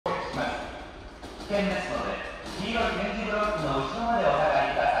険ですので、黄色い点字ブロックの後ろまでお下が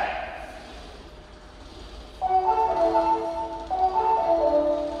りください。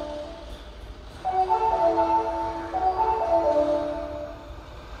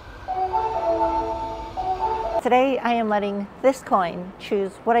Today I am letting this coin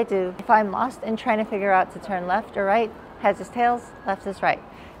choose what I do if I'm lost and trying to figure out to turn left or right. Heads is tails, left is right.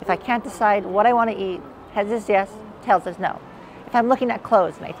 If I can't decide what I want to eat, heads is yes, tails is no. If I'm looking at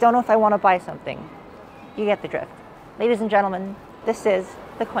clothes and I don't know if I want to buy something, you get the drift. Ladies and gentlemen, this is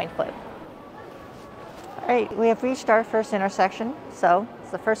the coin flip. All right, we have reached our first intersection, so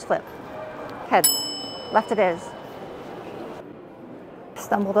it's the first flip. Heads, left it is.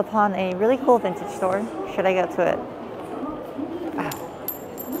 Stumbled upon a really cool vintage store. Should I go to it?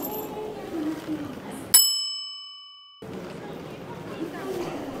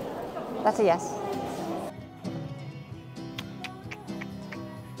 That's a yes.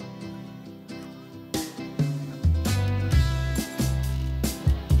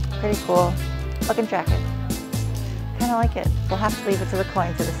 Pretty cool looking jacket. Kind of like it. We'll have to leave it to the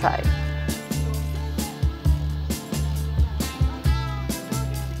coin to decide.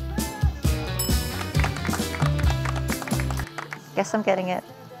 Guess I'm getting it.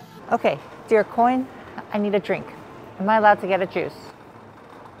 Okay, dear coin, I need a drink. Am I allowed to get a juice?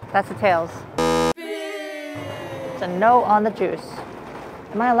 That's a tails. It's a no on the juice.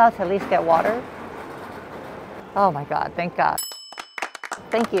 Am I allowed to at least get water? Oh my God, thank God.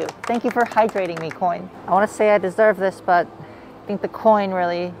 Thank you. Thank you for hydrating me, coin. I want to say I deserve this, but I think the coin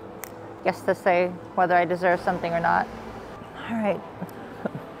really gets to say whether I deserve something or not. All right,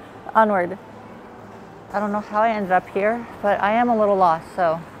 onward. I don't know how I ended up here, but I am a little lost,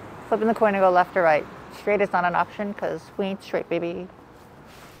 so flipping the coin to go left or right. Straight is not an option because we ain't straight, baby.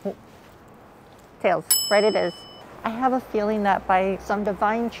 Tails, right it is. I have a feeling that by some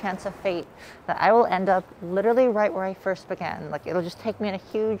divine chance of fate that I will end up literally right where I first began. Like it'll just take me in a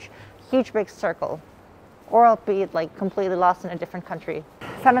huge big circle. Or I'll be like completely lost in a different country.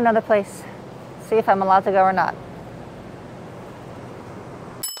 Found another place. See if I'm allowed to go or not.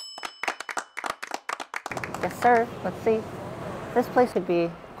 Yes sir, let's see. This place could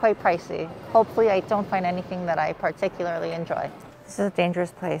be quite pricey. Hopefully I don't find anything that I particularly enjoy. This is a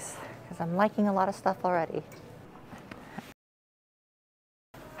dangerous place because I'm liking a lot of stuff already.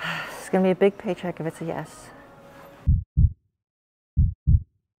 This is gonna be a big paycheck if it's a yes.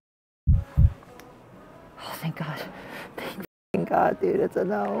 Oh, thank God. Thank God, dude, it's a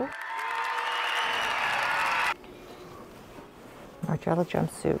no. Margiela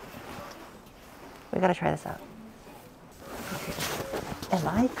jumpsuit. We gotta try this out. Am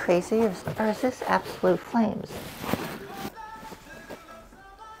I crazy or is this absolute flames?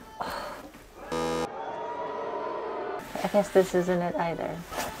 I guess this isn't it either.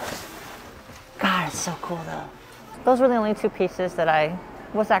 God, it's so cool though. Those were the only two pieces that I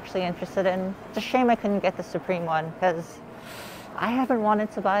was actually interested in. It's a shame I couldn't get the Supreme one because I haven't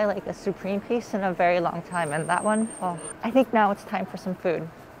wanted to buy like a Supreme piece in a very long time, and that one, oh, I think now it's time for some food.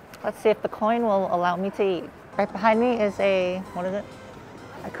 Let's see if the coin will allow me to eat. Right behind me is a, what is it?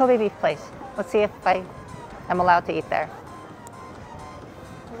 A Kobe beef place. Let's see if I am allowed to eat there.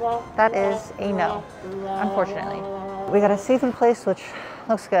 That is a no, unfortunately. We got a seafood place, which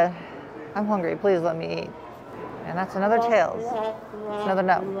looks good. I'm hungry, please let me eat. And that's another tails. It's another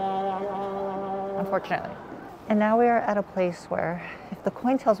no, unfortunately. And now we are at a place where if the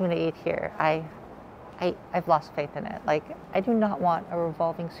coin tells me to eat here, I've lost faith in it. Like, I do not want a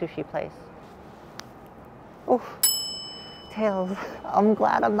revolving sushi place. Oof, tails. I'm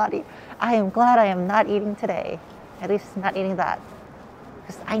glad I'm not eating. I am glad I am not eating today. At least not eating that.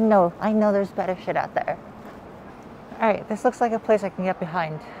 Because I know there's better shit out there. All right, this looks like a place I can get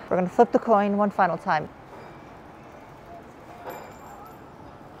behind. We're gonna flip the coin one final time.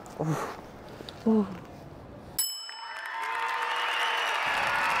 Oof. Ooh.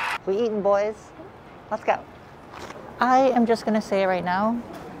 We eating, boys. Let's go. I am just gonna say it right now,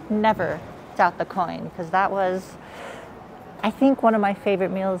 never doubt the coin, because that was, I think, one of my favorite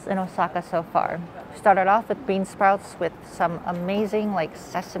meals in Osaka so far. Started off with bean sprouts with some amazing like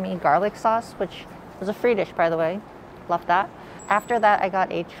sesame garlic sauce, which was a free dish, by the way. Love that. After that, I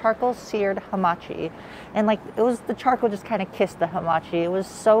got a charcoal seared hamachi, and like it was, the charcoal just kind of kissed the hamachi. It was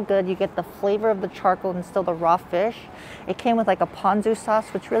so good. You get the flavor of the charcoal and still the raw fish. It came with like a ponzu sauce,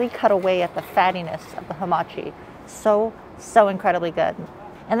 which really cut away at the fattiness of the hamachi. So incredibly good.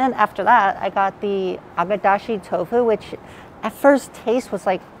 And then after that, I got the agadashi tofu, which at first taste was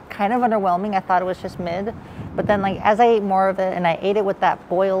like kind of underwhelming. I thought it was just mid, but then like as I ate more of it and I ate it with that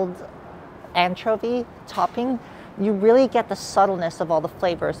boiled anchovy topping, you really get the subtleness of all the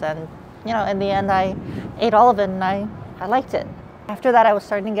flavors, and you know, in the end, I ate all of it and I liked it. After that, I was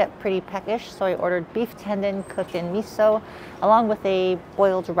starting to get pretty peckish, so I ordered beef tendon cooked in miso, along with a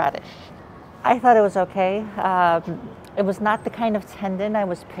boiled radish. I thought it was okay. It was not the kind of tendon I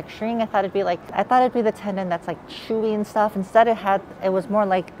was picturing. I thought it'd be the tendon that's like chewy and stuff. Instead, it was more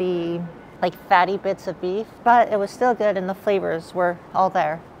like the fatty bits of beef, but it was still good and the flavors were all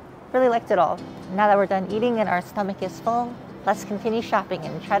there. Really liked it all. Now that we're done eating and our stomach is full, let's continue shopping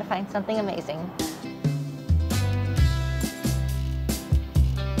and try to find something amazing.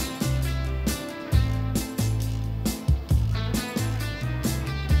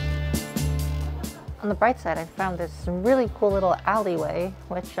 On the bright side, I found this really cool little alleyway,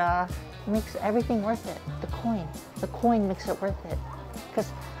 which makes everything worth it. The coin makes it worth it.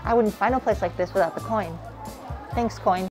 Because I wouldn't find a place like this without the coin. Thanks, coin.